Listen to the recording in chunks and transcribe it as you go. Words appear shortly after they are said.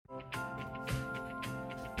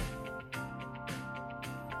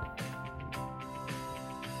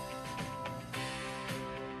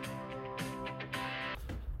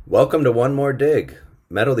Welcome to One More Dig,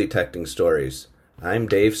 Metal Detecting Stories. I'm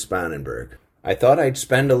Dave Spanenberg. I thought I'd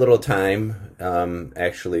spend a little time,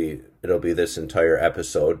 actually it'll be this entire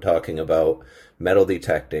episode, talking about metal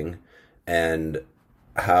detecting and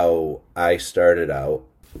how I started out,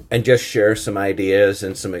 and just share some ideas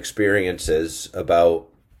and some experiences about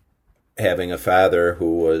having a father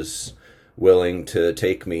who was willing to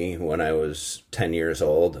take me when I was 10 years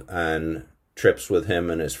old on trips with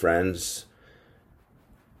him and his friends.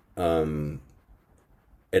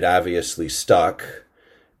 It obviously stuck,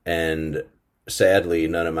 and sadly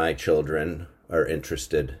none of my children are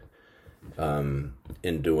interested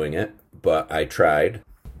in doing it, but I tried.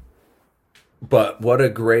 But what a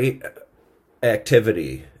great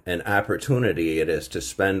activity and opportunity it is to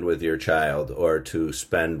spend with your child, or to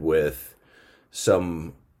spend with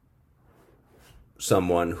someone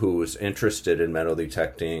who's interested in metal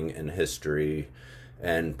detecting and history,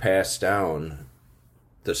 and pass down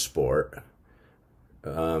the sport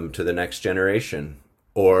to the next generation.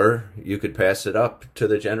 Or you could pass it up to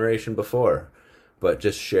the generation before. But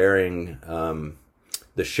just sharing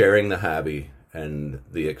the hobby and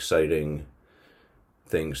the exciting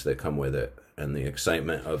things that come with it, and the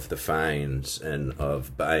excitement of the finds and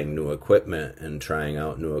of buying new equipment and trying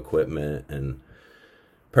out new equipment and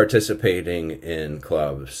participating in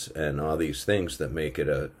clubs and all these things that make it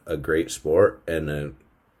a great sport, and a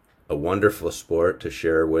wonderful sport to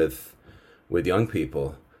share with young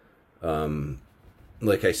people.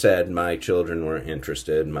 Like I said, my children weren't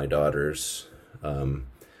interested. My daughters,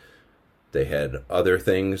 they had other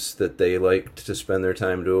things that they liked to spend their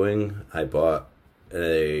time doing. I bought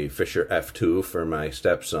a Fisher F2 for my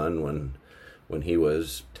stepson when he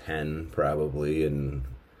was 10 probably, and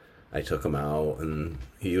I took him out and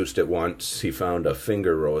he used it once. He found a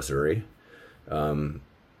finger rosary, and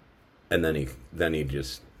then he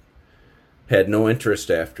just had no interest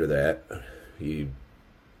after that. He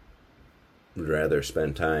would rather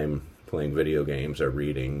spend time playing video games or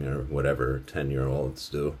reading or whatever 10-year-olds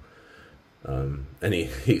do. And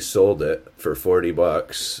he sold it for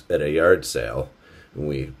 $40 at a yard sale.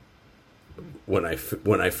 And when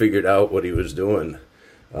I figured out what he was doing,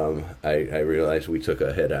 I realized we took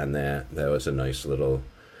a hit on that. That was a nice little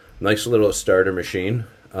starter machine.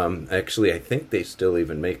 Actually, I think they still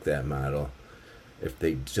even make that model. If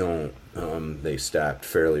they don't, they stopped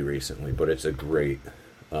fairly recently. But it's a great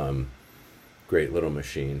little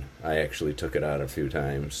machine. I actually took it out a few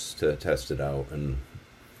times to test it out and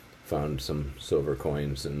found some silver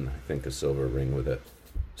coins and I think a silver ring with it.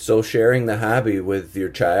 So sharing the hobby with your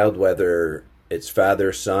child, whether it's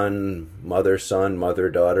father-son,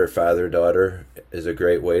 mother-daughter, father-daughter, is a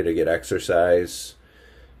great way to get exercise.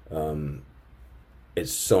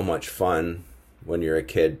 It's so much fun when you're a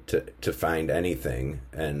kid to find anything.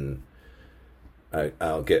 And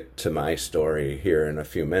I'll get to my story here in a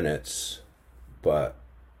few minutes, but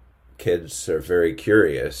kids are very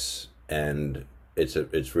curious, and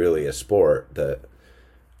it's really a sport that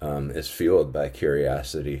is fueled by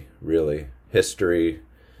curiosity, really. History,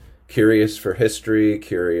 curious for history,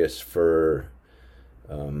 curious for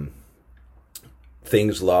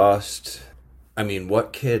things lost. I mean,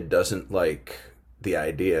 what kid doesn't like the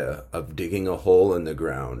idea of digging a hole in the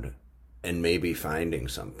ground and maybe finding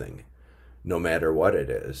something, no matter what it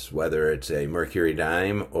is, whether it's a mercury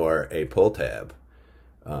dime or a pull tab?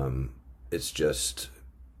 It's just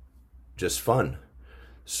fun.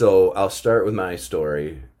 So I'll start with my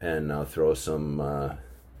story, and I'll throw some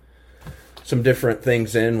different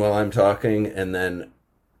things in while I'm talking, and then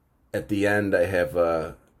at the end I have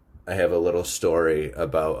a little story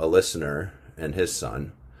about a listener and his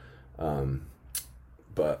son.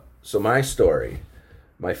 But so my story,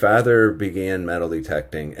 my father began metal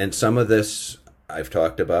detecting, and some of this I've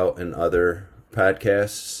talked about in other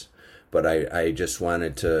podcasts, but I just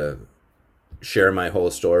wanted to share my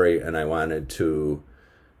whole story, and I wanted to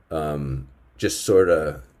just sort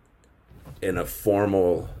of in a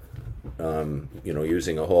formal,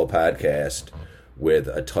 using a whole podcast with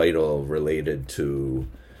a title related to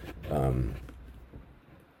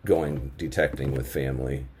going detecting with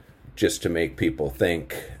family, just to make people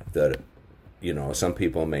think that, some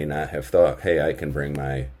people may not have thought, hey, I can bring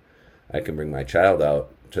my child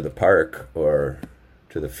out to the park or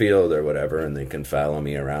to the field or whatever, and they can follow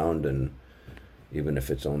me around, and even if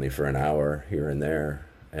it's only for an hour here and there,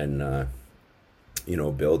 and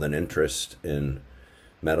build an interest in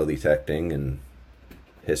metal detecting and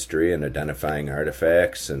history and identifying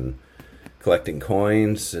artifacts and collecting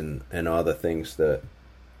coins and all the things that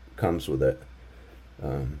comes with it.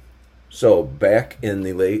 So back in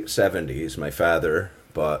the late 70s, my father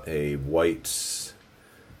bought a white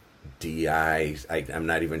I'm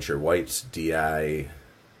not even sure, White's DI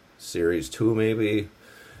Series 2 maybe.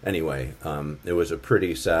 Anyway, it was a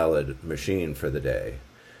pretty solid machine for the day.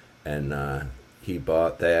 And he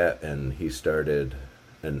bought that, and he started,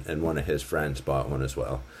 and one of his friends bought one as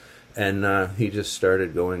well. And he just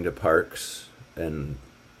started going to parks, and,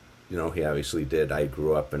 he obviously did. I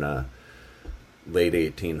grew up in a late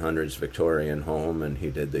 1800s Victorian home, and he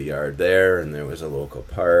did the yard there, and there was a local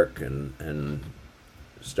park, and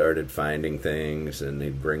started finding things, and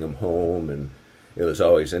he'd bring them home, and it was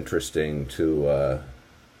always interesting to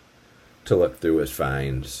look through his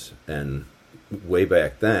finds. And way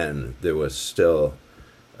back then, there was still,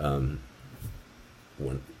 in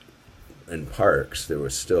parks, there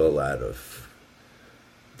was a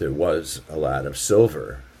lot of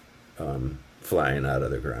silver flying out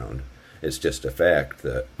of the ground. It's just a fact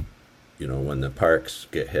that, when the parks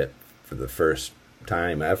get hit for the first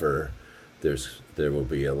time ever, there will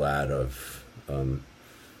be a lot of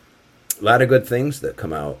good things that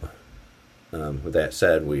come out. With that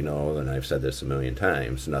said, we know, and I've said this a million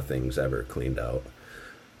times, nothing's ever cleaned out.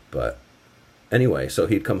 But anyway, so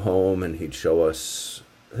he'd come home and he'd show us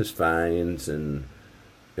his finds, and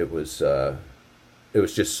it was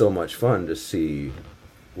just so much fun to see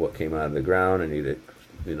what came out of the ground. And he'd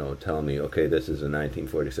tell me, okay, this is a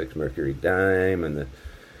 1946 Mercury dime,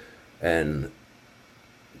 and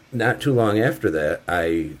not too long after that,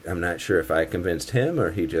 I'm not sure if I convinced him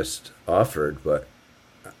or he just offered, but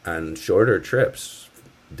on shorter trips,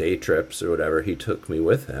 day trips or whatever, he took me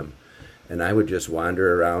with him, and I would just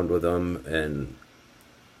wander around with him, and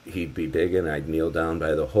he'd be digging. I'd kneel down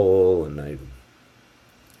by the hole, and I'd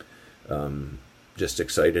just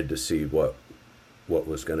excited to see what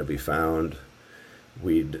was going to be found.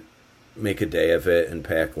 We'd make a day of it and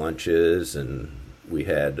pack lunches, and we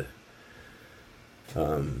had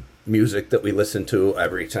music that we listened to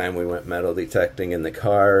every time we went metal detecting in the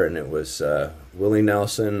car, and it was Willie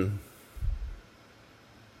Nelson,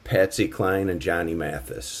 Patsy Cline, and Johnny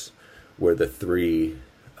Mathis were the three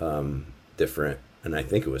different, and I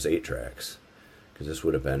think it was 8 tracks, because this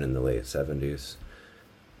would have been in the late 70s.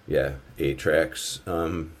 Yeah, 8 tracks.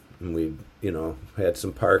 And we, had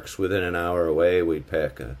some parks within an hour away. We'd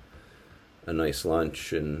pack a nice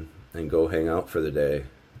lunch and go hang out for the day.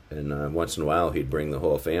 And once in a while, he'd bring the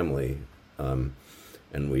whole family, and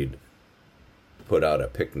we'd put out a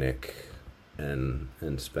picnic and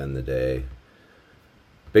spend the day.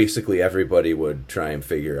 Basically, everybody would try and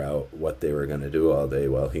figure out what they were going to do all day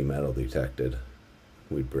while he metal detected.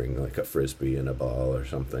 We'd bring like a Frisbee and a ball or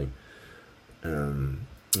something. When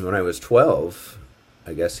I was 12,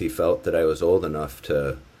 I guess he felt that I was old enough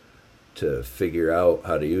to figure out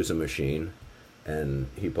how to use a machine. And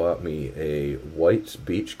he bought me a White's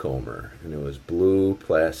Beachcomber, and it was blue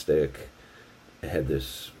plastic. It had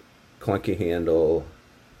this clunky handle,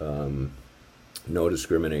 no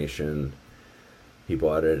discrimination. He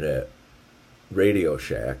bought it at Radio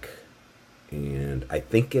Shack, and I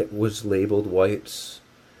think it was labeled White's,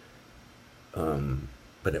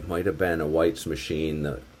 but it might have been a White's machine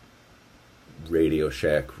that Radio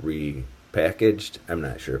Shack repackaged. I'm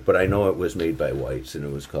not sure, but I know it was made by White's, and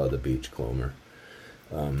it was called the Beachcomber.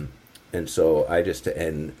 And so it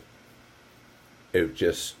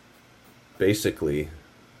just basically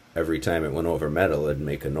every time it went over metal, it'd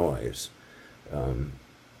make a noise.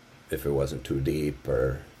 If it wasn't too deep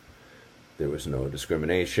or there was no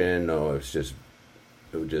discrimination, it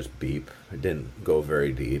would just beep. It didn't go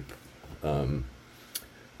very deep.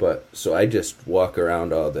 But so I just walk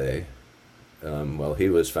around all day, while he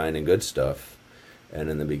was finding good stuff. And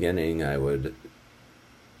in the beginning, I would,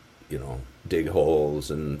 dig holes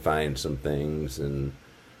and find some things, and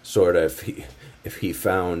sort of if he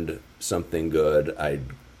found something good, I'd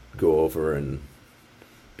go over and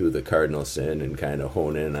do the cardinal sin and kind of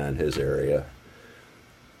hone in on his area.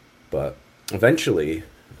 But eventually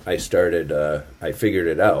I figured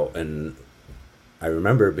it out, and I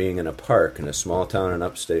remember being in a park in a small town in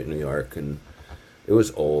upstate New York, and it was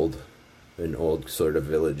an old sort of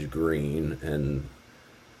village green, and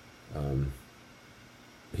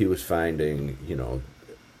he was finding,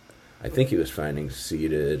 I think he was finding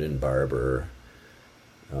Seated and Barber,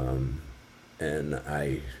 and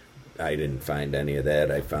I didn't find any of that.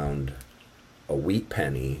 I found a wheat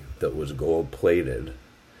penny that was gold plated,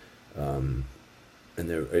 and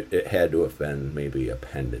it had to have been maybe a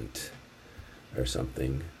pendant or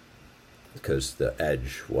something, because the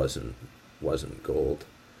edge wasn't gold,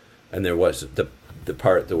 and there was the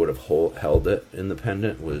part that would have held it in the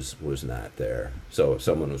pendant was not there. So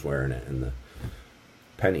someone was wearing it, and the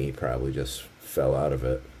penny probably just fell out of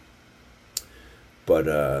it. But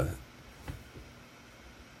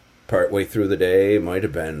partway through the day, might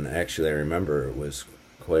have been, actually, I remember it was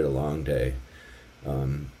quite a long day.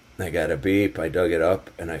 I got a beep, I dug it up,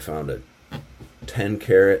 and I found a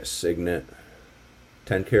 10-carat signet,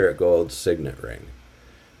 10-carat gold signet ring.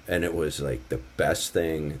 And it was like the best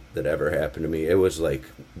thing that ever happened to me. It was like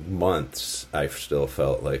months I still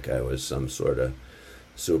felt like I was some sort of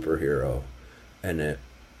superhero. And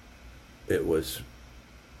it was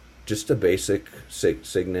just a basic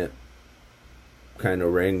signet kind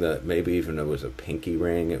of ring, that maybe even it was a pinky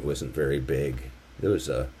ring. It wasn't very big. It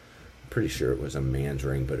was pretty sure it was a man's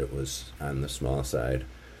ring, but it was on the small side.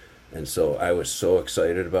 And so I was so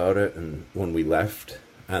excited about it. And when we left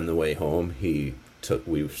on the way home, we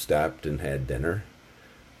stopped and had dinner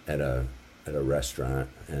at a restaurant,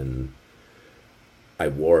 and I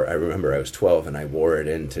remember I was 12 and I wore it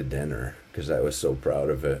into dinner because I was so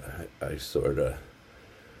proud of it. I sort of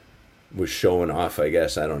was showing off, I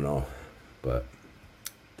guess, I don't know, but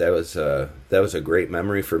that was a great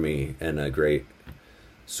memory for me, and a great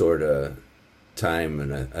sort of time,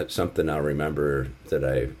 and something I'll remember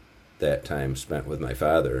that time spent with my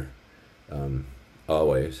father.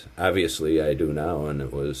 Always. Obviously, I do now, and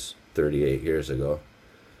it was 38 years ago.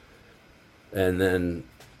 And then,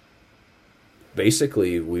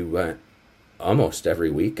 basically, we went almost every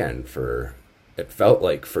weekend it felt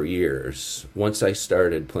like for years. Once I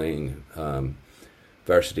started playing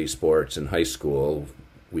varsity sports in high school,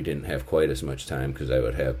 we didn't have quite as much time because I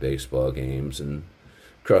would have baseball games and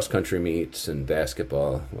cross-country meets and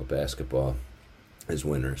basketball. Well, basketball is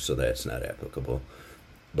winter, so that's not applicable.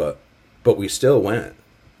 But we still went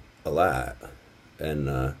a lot.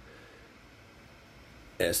 And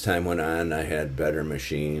as time went on, I had better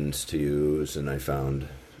machines to use, and I found,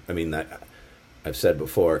 I've said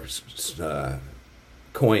before,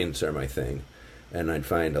 coins are my thing. And I'd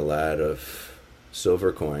find a lot of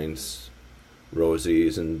silver coins,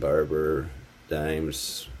 Rosies and Barber,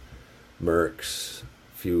 dimes, Mercs,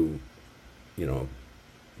 few,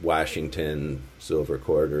 Washington silver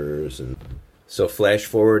quarters. And so flash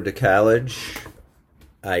forward to college.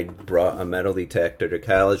 I brought a metal detector to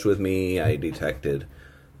college with me. I detected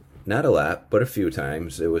not a lot, but a few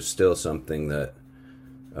times. It was still something that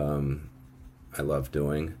I loved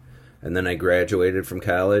doing. And then I graduated from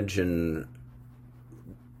college, and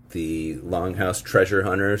the Longhouse Treasure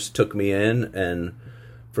Hunters took me in, and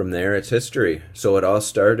from there it's history. So it all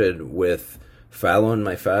started with following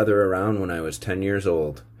my father around when I was 10 years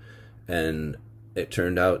old, and it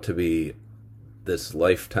turned out to be this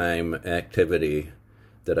lifetime activity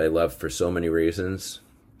that I love for so many reasons.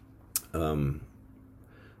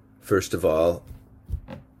 First of all,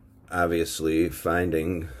 obviously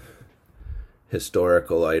finding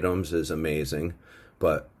historical items is amazing,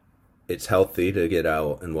 but it's healthy to get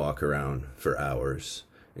out and walk around for hours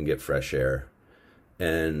and get fresh air.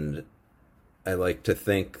 And I like to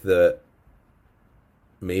think that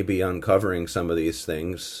maybe uncovering some of these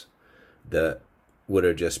things that would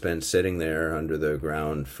have just been sitting there under the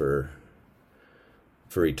ground for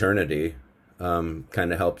eternity kind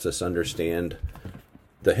of helps us understand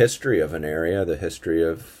the history of an area, the history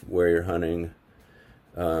of where you're hunting.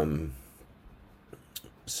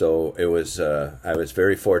 So it was I was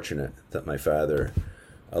very fortunate that my father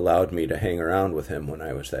allowed me to hang around with him when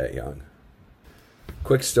I was that young.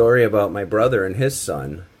 Quick story about my brother and his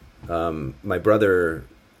son. My brother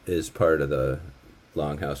is part of the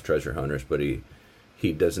Longhouse Treasure Hunters, but he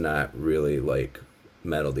does not really like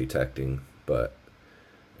metal detecting. But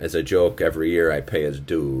as a joke, every year I pay his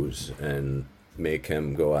dues and make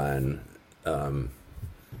him go on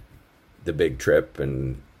the big trip,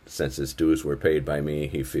 and since his dues were paid by me,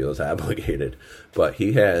 he feels obligated. But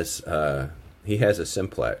he has a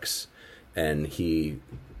simplex, and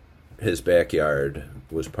his backyard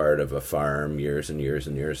was part of a farm years and years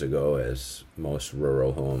and years ago, as most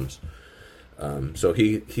rural homes. So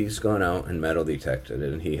he's gone out and metal detected,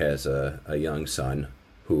 and he has a young son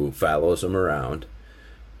who follows him around,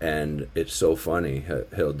 and it's so funny.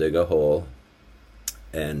 He'll dig a hole,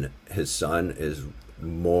 and his son is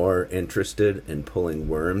more interested in pulling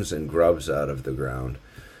worms and grubs out of the ground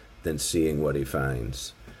than seeing what he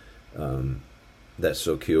finds. That's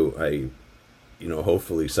so cute.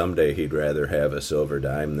 Hopefully someday he'd rather have a silver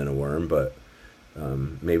dime than a worm, but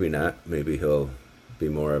maybe not. Maybe he'll be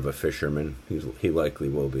more of a fisherman. He likely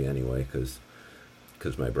will be anyway, because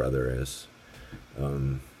my brother is.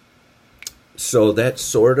 So that's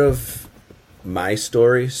sort of my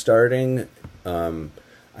story starting.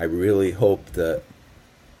 I really hope that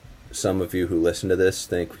some of you who listen to this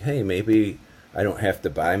think, hey, maybe I don't have to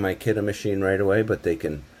buy my kid a machine right away, but they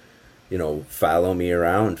can, follow me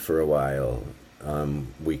around for a while.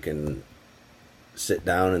 We can sit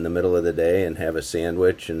down in the middle of the day and have a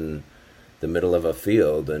sandwich in the middle of a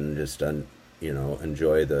field and just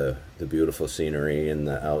enjoy the beautiful scenery and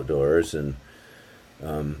the outdoors, and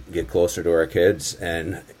get closer to our kids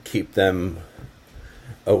and keep them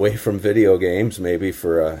away from video games, maybe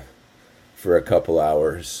for a couple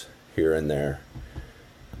hours here and there.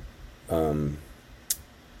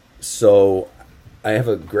 So I have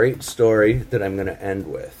a great story that I'm going to end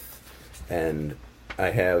with, and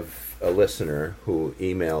I have a listener who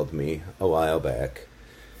emailed me a while back,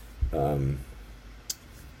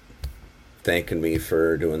 thanking me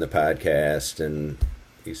for doing the podcast, and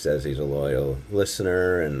he says he's a loyal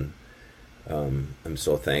listener, and I'm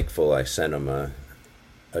so thankful. I sent him a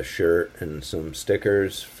shirt and some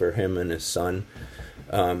stickers for him and his son.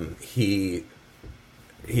 He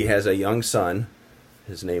has a young son.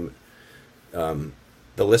 His name, the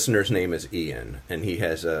listener's name is Ian, and he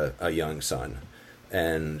has a young son,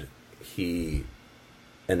 and he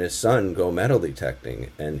and his son go metal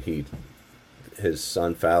detecting, and his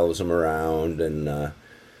son follows him around, and I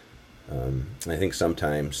think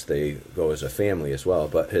sometimes they go as a family as well,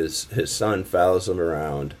 but his son follows him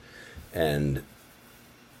around and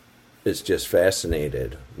is just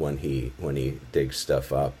fascinated when he digs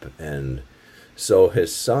stuff up. And so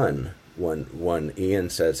his son, when Ian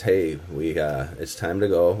says, "Hey, it's time to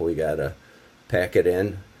go, we gotta pack it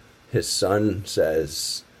in," his son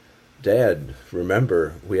says, "Dad,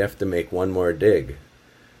 remember, we have to make one more dig."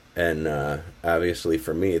 And obviously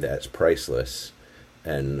for me, that's priceless.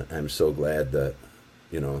 And I'm so glad that,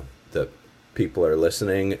 that people are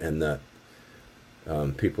listening, and that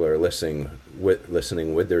people are listening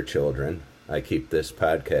with their children. I keep this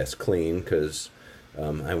podcast clean because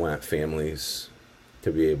I want families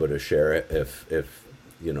to be able to share it if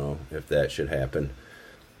that should happen.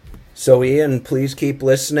 So Ian, please keep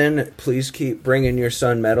listening. Please keep bringing your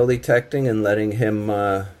son metal detecting and letting him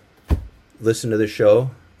listen to the show.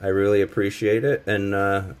 I really appreciate it.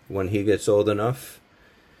 And when he gets old enough,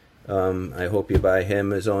 I hope you buy him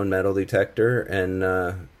his own metal detector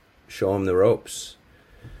and show him the ropes.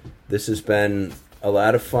 This has been a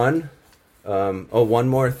lot of fun. One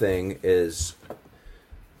more thing is,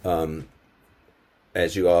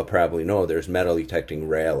 as you all probably know, there's metal detecting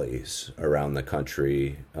rallies around the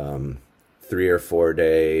country, 3 or 4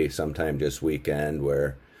 day, sometime just weekend,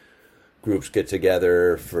 where groups get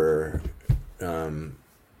together for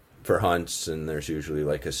hunts, and there's usually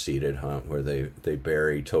like a seated hunt where they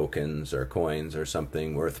bury tokens or coins or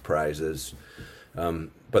something worth prizes.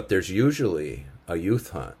 But there's usually a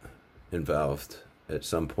youth hunt involved at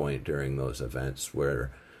some point during those events,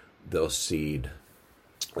 where they'll seed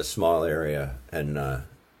a small area and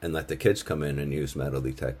let the kids come in and use metal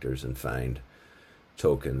detectors and find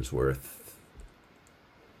tokens worth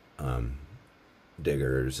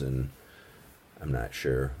diggers, and I'm not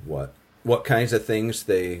sure what kinds of things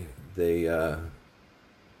they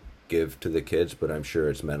give to the kids, but I'm sure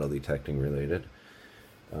it's metal detecting related.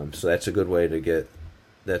 So that's a good way to get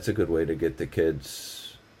the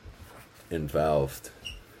kids involved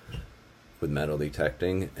with metal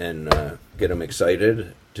detecting, and get them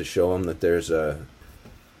excited, to show them that there's a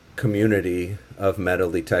community of metal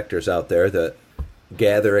detectors out there that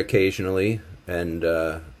gather occasionally. And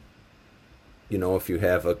if you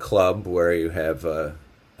have a club where you have a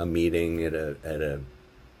meeting at a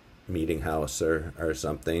meeting house or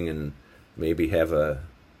something, and maybe have a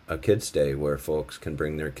kids day where folks can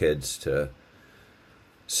bring their kids to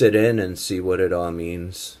sit in and see what it all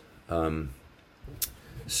means.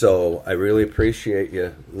 So I really appreciate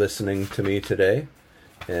you listening to me today,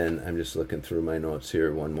 and I'm just looking through my notes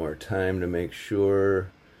here one more time to make sure.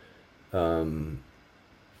 So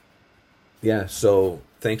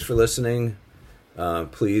thanks for listening.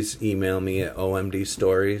 Please email me at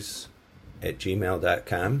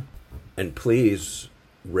omdstories@gmail.com, and please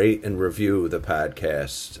rate and review the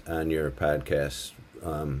podcast on your podcast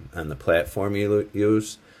on the platform you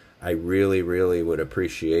use. I really, really would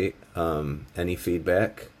appreciate any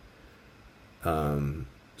feedback.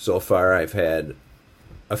 So far I've had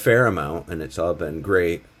a fair amount, and it's all been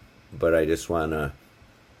great, but I just want to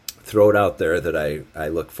throw it out there that I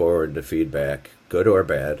look forward to feedback, good or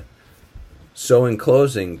bad. So in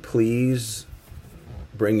closing, please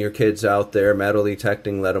bring your kids out there metal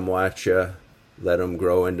detecting. Let them watch you. Let them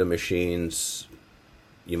grow into machines.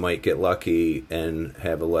 You might get lucky and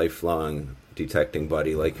have a lifelong detecting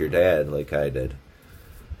buddy like your dad, like I did.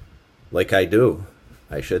 Like I do,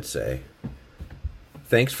 I should say.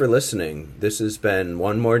 Thanks for listening. This has been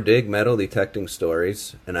One More Dig Metal Detecting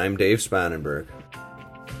Stories, and I'm Dave Spanenberg.